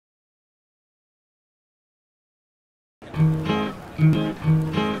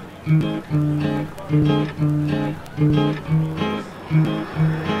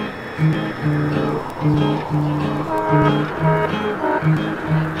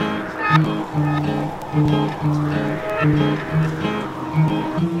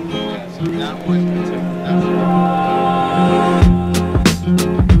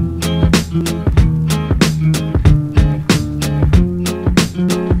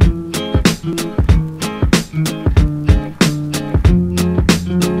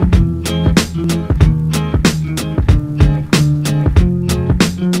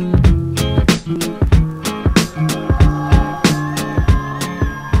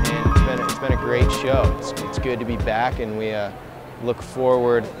Great show. It's good to be back, and we look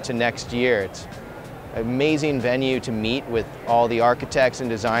forward to next year. It's an amazing venue to meet with all the architects and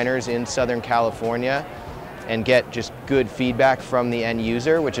designers in Southern California and get just good feedback from the end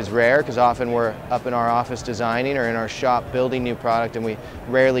user, which is rare because often we're up in our office designing or in our shop building new product, and we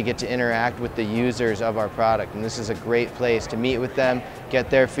rarely get to interact with the users of our product. And this is a great place to meet with them, get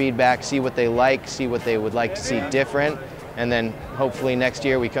their feedback, see what they like, see what they would like to see different, and then hopefully next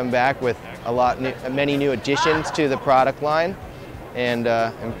year we come back with many new additions to the product line and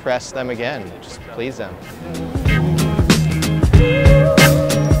impress them again, just please them.